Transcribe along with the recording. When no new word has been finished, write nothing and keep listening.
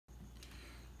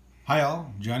Hi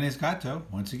all, Johnny Scotto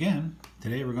once again.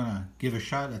 Today we're going to give a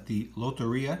shot at the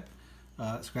Lotteria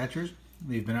scratchers.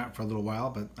 They've been out for a little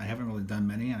while, but I haven't really done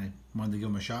many and I wanted to give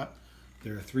them a shot.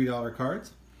 They're $3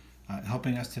 cards.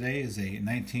 Helping us today is a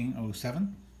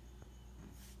 1907.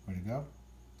 Where'd it go?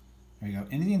 There you go.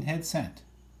 Indian head cent.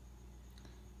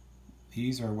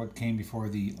 These are what came before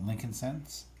the Lincoln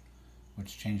cents,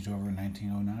 which changed over in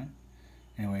 1909.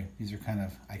 Anyway, these are kind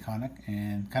of iconic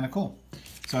and kind of cool.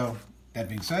 So, that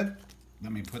being said,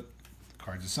 let me put the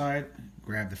cards aside,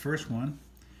 grab the first one,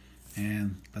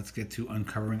 and let's get to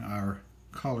uncovering our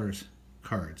colors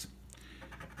cards.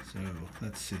 So,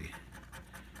 let's see.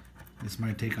 This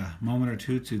might take a moment or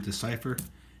two to decipher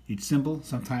each symbol.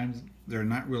 Sometimes they're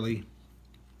not really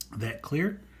that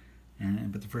clear,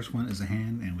 but the first one is a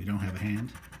hand, and we don't have a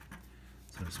hand,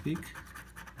 so to speak.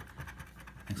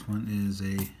 Next one is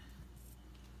a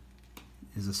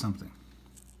something,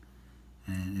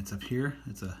 and it's up here.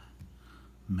 It's a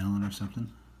melon or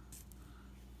something.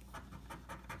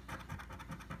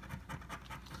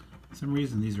 For some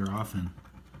reason these are often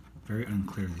very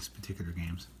unclear, these particular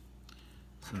games.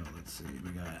 So let's see,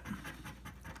 we got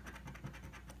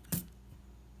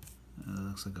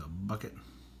looks like a bucket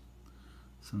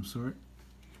some sort.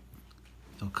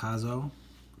 El Caso.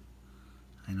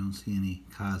 I don't see any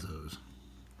Casos.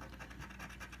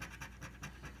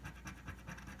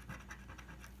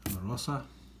 Rosa.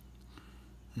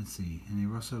 Let's see, any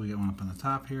Rosa? We got one up on the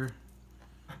top here.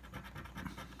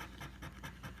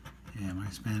 Yeah, my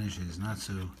Spanish is not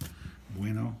so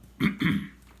bueno.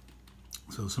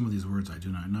 So some of these words I do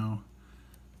not know.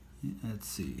 Let's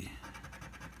see.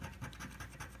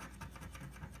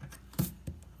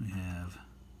 We have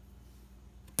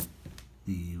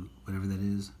the whatever that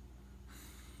is.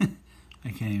 I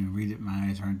can't even read it. My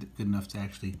eyes aren't good enough to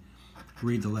actually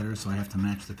read the letters, so I have to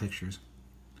match the pictures.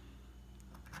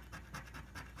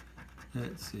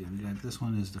 Let's see, we got this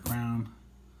one is the crown,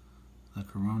 the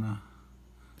corona.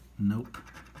 Nope.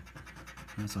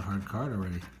 That's a hard card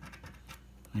already.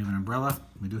 We have an umbrella.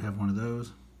 We do have one of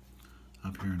those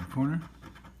up here in the corner.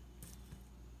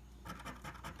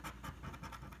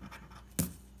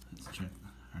 Let's check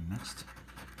our next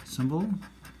symbol.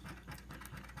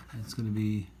 It's going to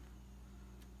be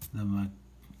the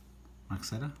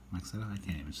Maxetta. Maxetta? I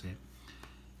can't even say it.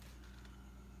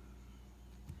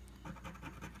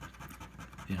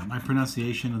 Yeah, my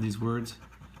pronunciation of these words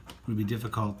would be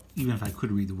difficult even if I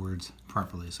could read the words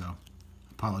properly, so I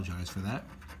apologize for that.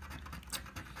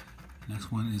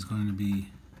 Next one is going to be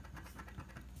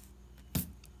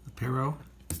the Perro.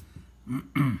 The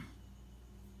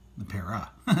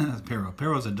Para. That's Perro.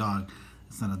 Perro's a dog.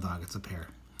 It's not a dog, it's a pear.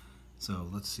 So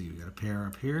let's see, we got a pear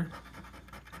up here.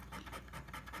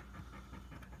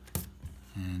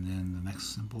 And then the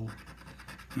next symbol.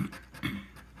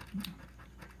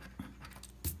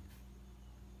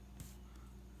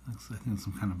 I think it's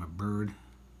some kind of a bird.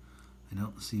 I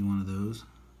don't see one of those.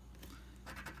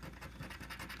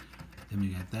 Then we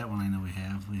got that one I know we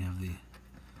have. We have the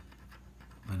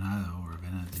venado or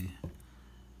venati.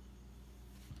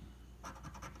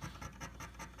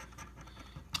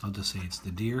 I'll just say it's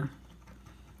the deer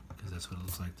because that's what it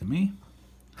looks like to me.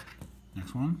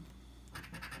 Next one.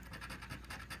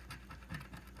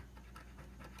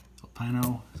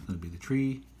 Alpino is going to be the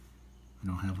tree. We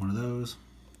don't have one of those.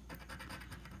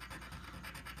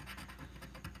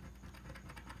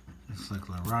 Looks like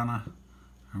La Rana.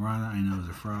 La Rana I know is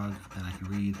a frog that I can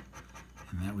read,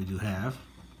 and that we do have.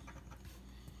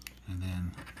 And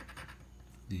then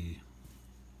the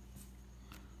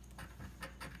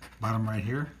bottom right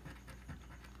here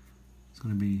is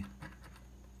going to be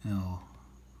El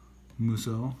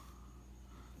Muso,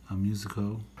 El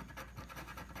Musico.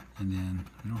 And then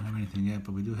we don't have anything yet,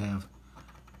 but we do have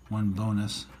one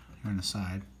bonus here on the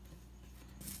side,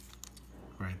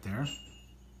 right there.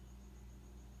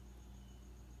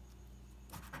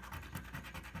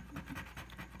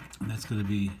 And that's going to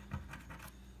be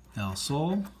El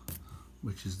Sol,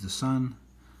 which is the sun,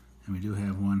 and we do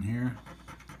have one here.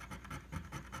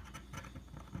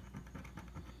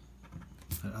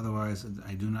 But otherwise,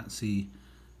 I do not see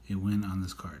a win on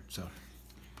this card. So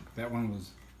that one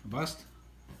was a bust.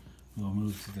 We'll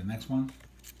move to the next one.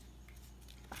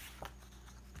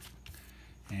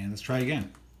 And let's try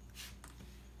again.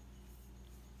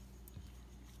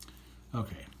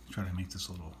 Okay, try to make this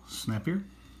a little snappier.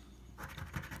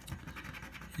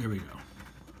 Here we go.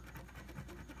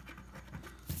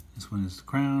 This one is the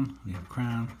crown. We have a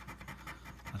crown.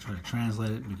 I'll try to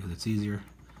translate it because it's easier.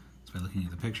 It's by looking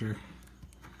at the picture.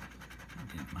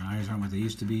 Okay, my eyes aren't what they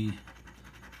used to be.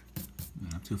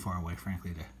 I'm too far away,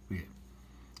 frankly, to read it.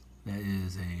 That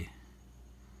is a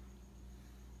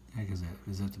is that?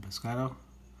 Is that the pescado?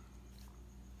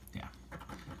 Yeah.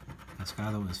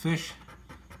 Pescado is fish.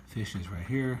 Fish is right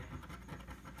here.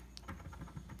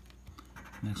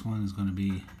 Next one is going to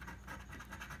be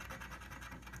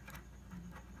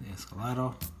the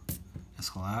escalado.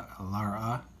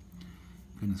 Escalara.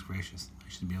 Goodness gracious. I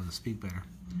should be able to speak better.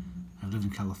 I've lived in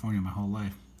California my whole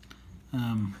life.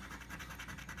 El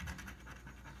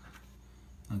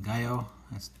gallo.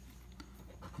 That's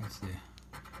the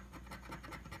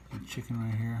chicken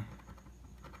right here.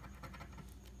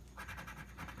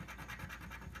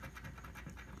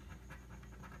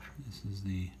 This is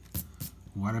the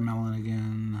watermelon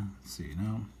again. Let's see,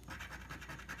 no.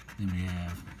 Then we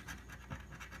have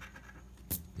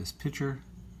this pitcher.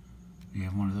 We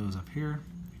have one of those up here.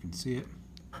 You can see it.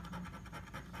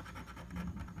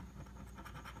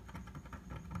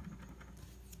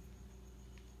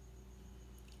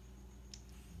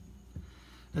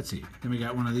 Let's see. Then we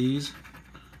got one of these.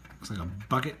 Looks like a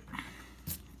bucket.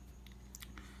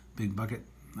 Big bucket.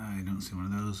 I don't see one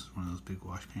of those. One of those big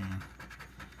wash pan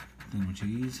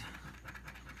thingamajigs.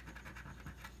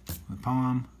 The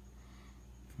palm.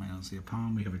 I don't see a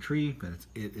palm. We have a tree, but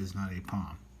it is not a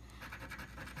palm.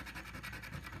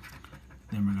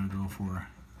 Then we're going to go for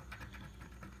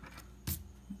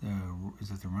is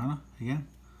that the rana again?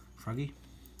 Froggy,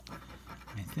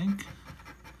 I think.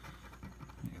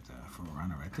 We got the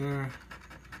rana right there.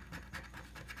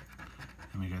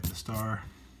 And we got the star.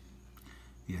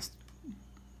 Yes,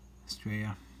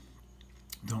 Estrella.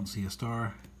 Don't see a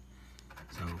star,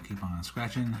 so keep on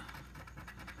scratching.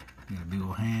 We got a big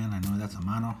old hand. I know that's a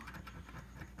mano.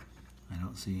 I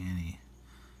don't see any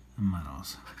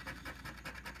manos.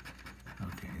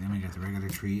 Okay, then we got the regular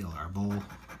tree, our bowl.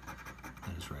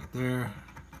 That is right there.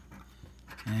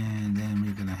 And then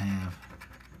we're gonna have,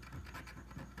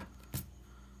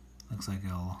 looks like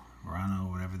El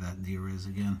Rano, whatever that deer is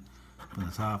again, up on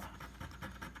the top.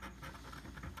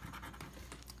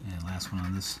 And last one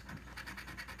on this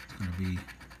is gonna be,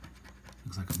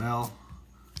 looks like a bell.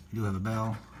 We do have a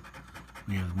bell.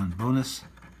 We have one bonus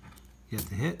yet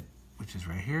to hit, which is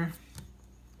right here.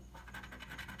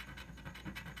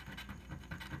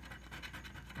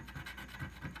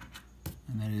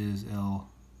 And that is El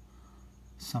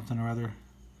something or other.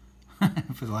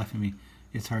 For the life of me,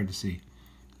 it's hard to see.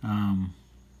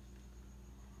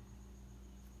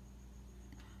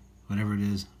 Whatever it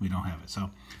is, we don't have it. So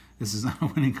this is not a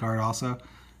winning card also.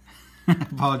 I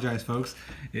apologize, folks.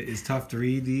 It is tough to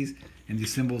read these, and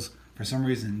these symbols, for some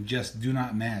reason, just do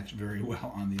not match very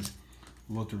well on these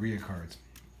Lotteria cards.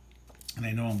 And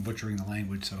I know I'm butchering the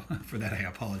language, so for that I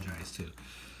apologize too.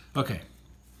 Okay,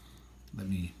 let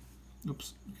me,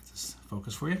 oops, get this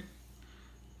focus for you.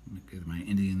 Let me get my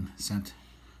Indian scent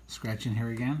scratch in here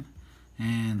again,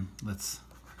 and let's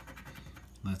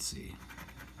see.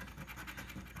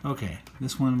 Okay,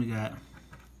 this one we got,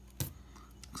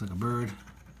 looks like a bird.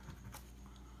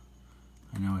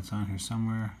 I know it's on here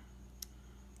somewhere.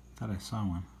 Thought I saw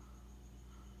one.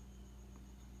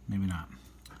 Maybe not.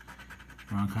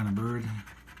 Wrong kind of bird.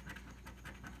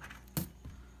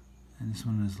 And this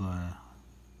one is the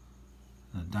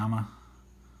dama.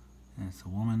 And it's a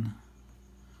woman.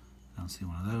 I don't see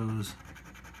one of those.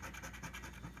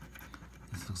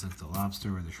 This looks like the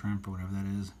lobster or the shrimp or whatever that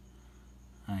is.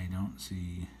 I don't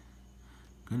see,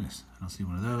 goodness, I don't see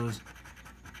one of those.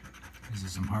 These are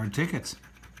some hard tickets.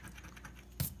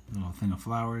 Little thing of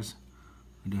flowers.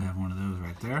 We do have one of those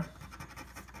right there.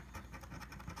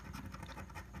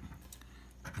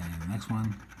 And the next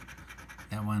one,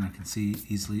 that one I can see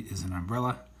easily is an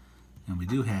umbrella. And we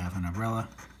do have an umbrella.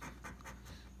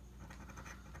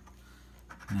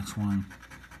 Next one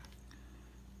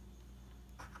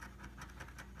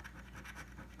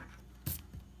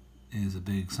is a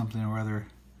big something or other.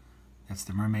 That's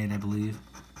the mermaid, I believe.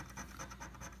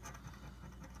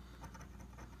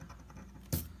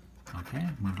 Okay,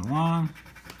 move it along.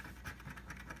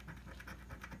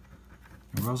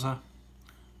 The rosa.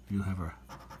 You have a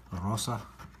rosa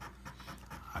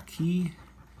aquí,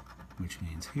 which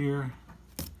means here.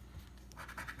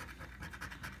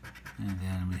 And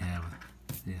then we have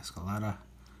the escalada.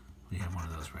 We have one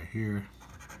of those right here.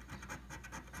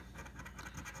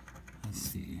 Let's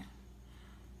see.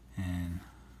 And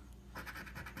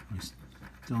we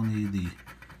still need the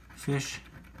fish.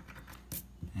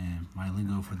 And my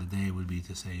lingo for the day would be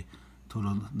to say,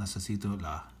 todo necesito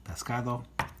la pescado.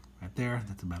 Right there.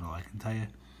 That's about all I can tell you.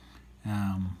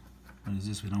 What is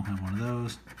this? We don't have one of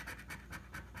those.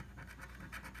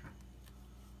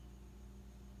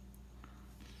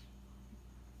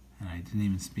 And I didn't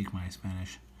even speak my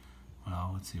Spanish.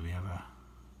 Well, let's see. We have a,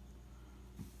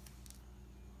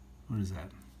 what is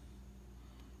that?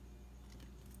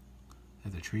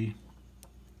 There's a tree.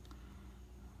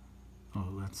 Oh,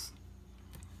 that's...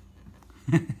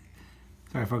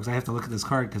 Sorry, folks, I have to look at this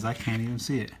card because I can't even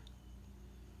see it.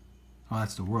 Oh,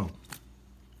 that's the world.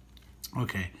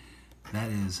 Okay, that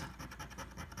is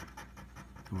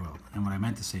the world. And what I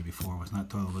meant to say before was not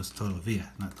todo, was todo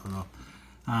via, not todo.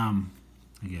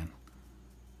 Again,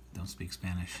 don't speak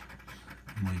Spanish.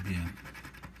 Muy bien.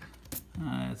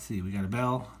 Let's see, we got a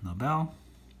bell, no bell.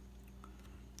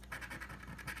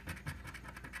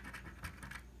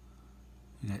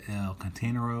 We got El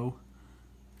Containero,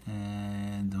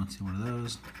 and don't see one of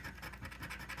those.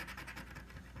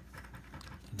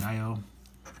 Gallo,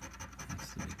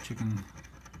 that's the big chicken.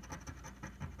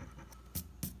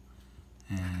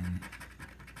 And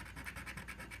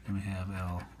then we have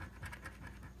El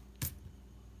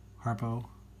Harpo.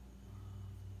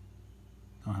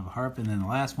 Don't have a harp. And then the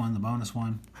last one, the bonus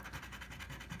one,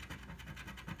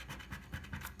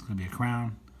 it's going to be a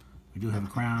crown. We do have a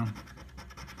crown,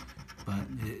 but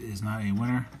it is not a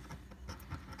winner.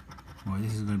 Boy,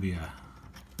 this is going to be a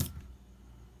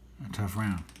tough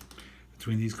round.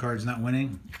 Between these cards not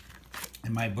winning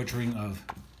and my butchering of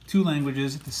 2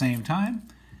 languages at the same time,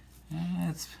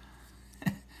 it's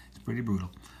pretty brutal.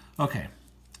 Okay,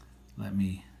 let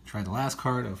me try the last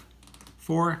card of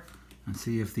 4 and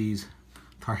see if these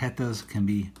tarjetas can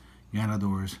be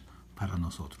ganadores para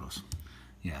nosotros.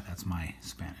 Yeah, that's my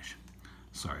Spanish.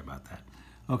 Sorry about that.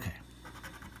 Okay.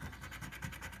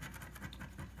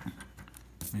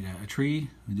 We got a tree.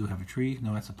 We do have a tree.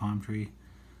 No, that's a palm tree.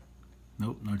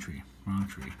 Nope, no tree. Wrong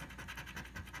tree.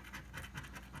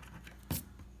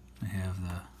 We have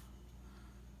the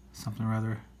something or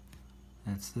other.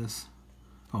 That's this.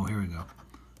 Oh, here we go.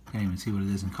 Can't even see what it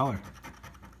is in color.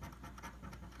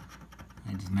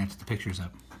 I just matched the pictures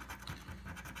up.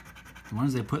 The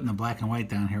ones they put in the black and white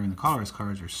down here in the colorist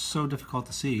cards are so difficult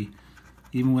to see.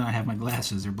 Even when I have my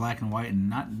glasses, they're black and white and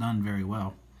not done very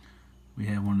well. We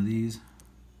have one of these.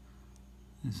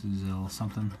 This is a little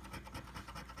something.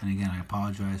 And again, I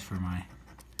apologize for my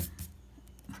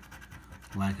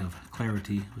lack of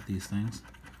clarity with these things.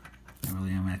 I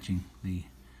really am matching the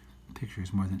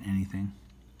pictures more than anything.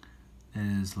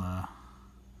 That is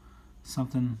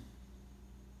something.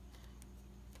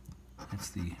 That's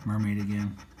the mermaid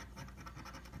again.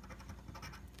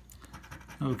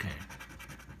 Okay.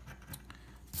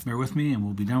 Bear with me and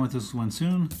we'll be done with this one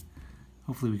soon.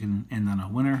 Hopefully we can end on a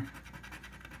winner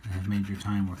and have made your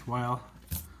time worthwhile.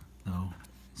 Though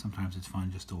sometimes it's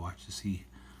fun just to watch to see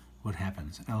what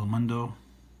happens. El Mundo.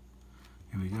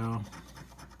 Here we go.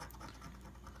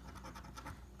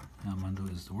 El Mundo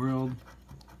is the world.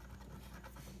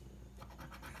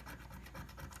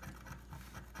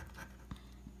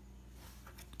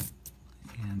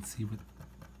 And see what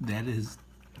that is.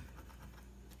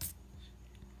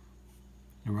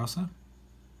 The Rosa?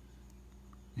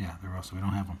 Yeah, the Rosa. We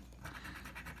don't have them.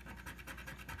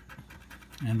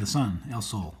 And the Sun, El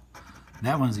Sol.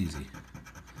 That one's easy.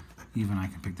 Even I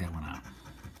can pick that one out.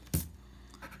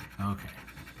 Okay.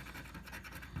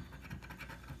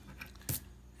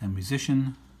 A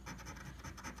musician.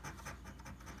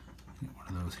 Get one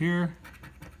of those here.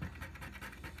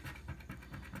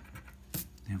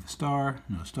 We have a star,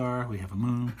 no star. We have a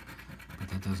moon, but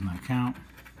that does not count.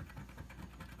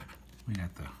 We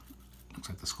got the, looks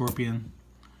like the scorpion.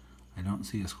 I don't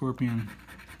see a scorpion.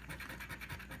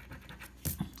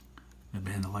 The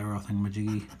bandolero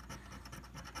thingamajiggy.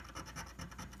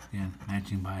 Again,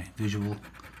 matching by visual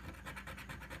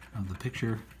of the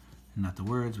picture and not the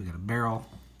words. We got a barrel.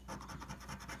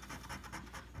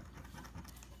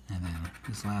 And then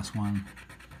this last one,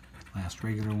 last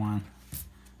regular one,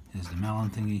 is the melon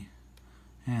thingy.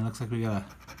 And it looks like we got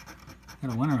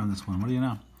a winner on this one. What do you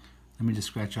know? Let me just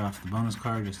scratch off the bonus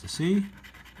card just to see.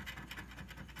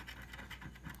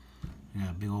 We got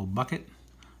a big old bucket.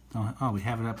 Oh, we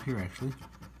have it up here actually.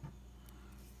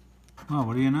 Oh,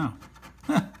 what do you know?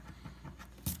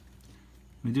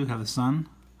 We do have the sun.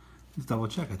 Let's double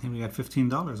check. I think we got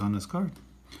 $15 on this card.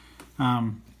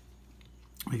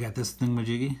 We got this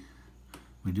thingamajiggy.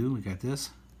 We do. We got this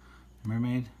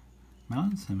mermaid,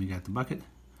 melons, and we got the bucket.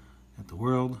 Got the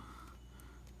world.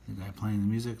 The guy playing the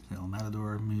music, the El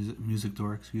Matador music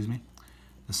door, excuse me.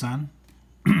 The sun.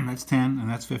 That's 10, and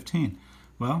that's 15.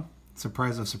 Well,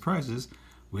 surprise of surprises,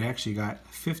 we actually got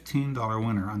a $15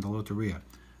 winner on the Lotteria.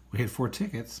 We had 4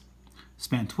 tickets,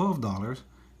 spent $12,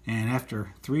 and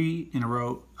after 3 in a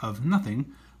row of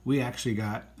nothing, we actually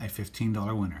got a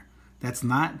 $15 winner. That's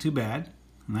not too bad.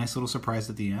 A nice little surprise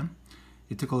at the end.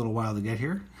 It took a little while to get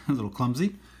here, a little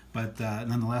clumsy, but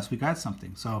nonetheless we got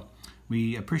something. So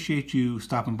we appreciate you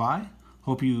stopping by.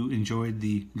 Hope you enjoyed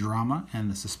the drama and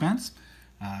the suspense.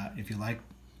 If you like,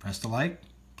 press the like.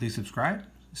 Please subscribe.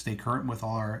 Stay current with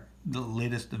all the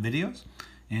latest videos.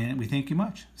 And we thank you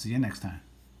much. See you next time.